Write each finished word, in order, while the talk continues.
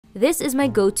This is my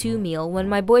go-to meal when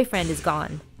my boyfriend is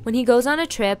gone. When he goes on a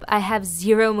trip, I have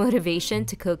zero motivation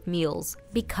to cook meals.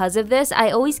 Because of this,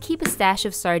 I always keep a stash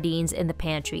of sardines in the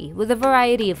pantry with a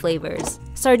variety of flavors.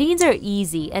 Sardines are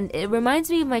easy and it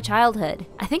reminds me of my childhood.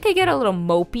 I think I get a little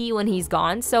mopey when he's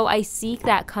gone, so I seek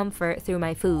that comfort through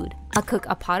my food. I'll cook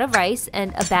a pot of rice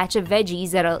and a batch of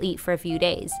veggies that I'll eat for a few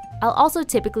days. I'll also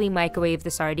typically microwave the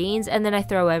sardines and then I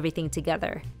throw everything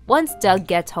together. Once Doug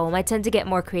gets home, I tend to get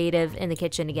more creative in the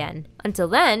kitchen again. Until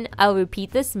then, I'll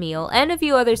repeat this meal and a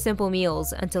few other simple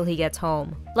meals until he gets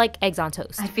home, like eggs on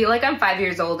toast. I feel like I'm 5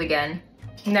 years old again.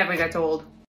 Never gets old.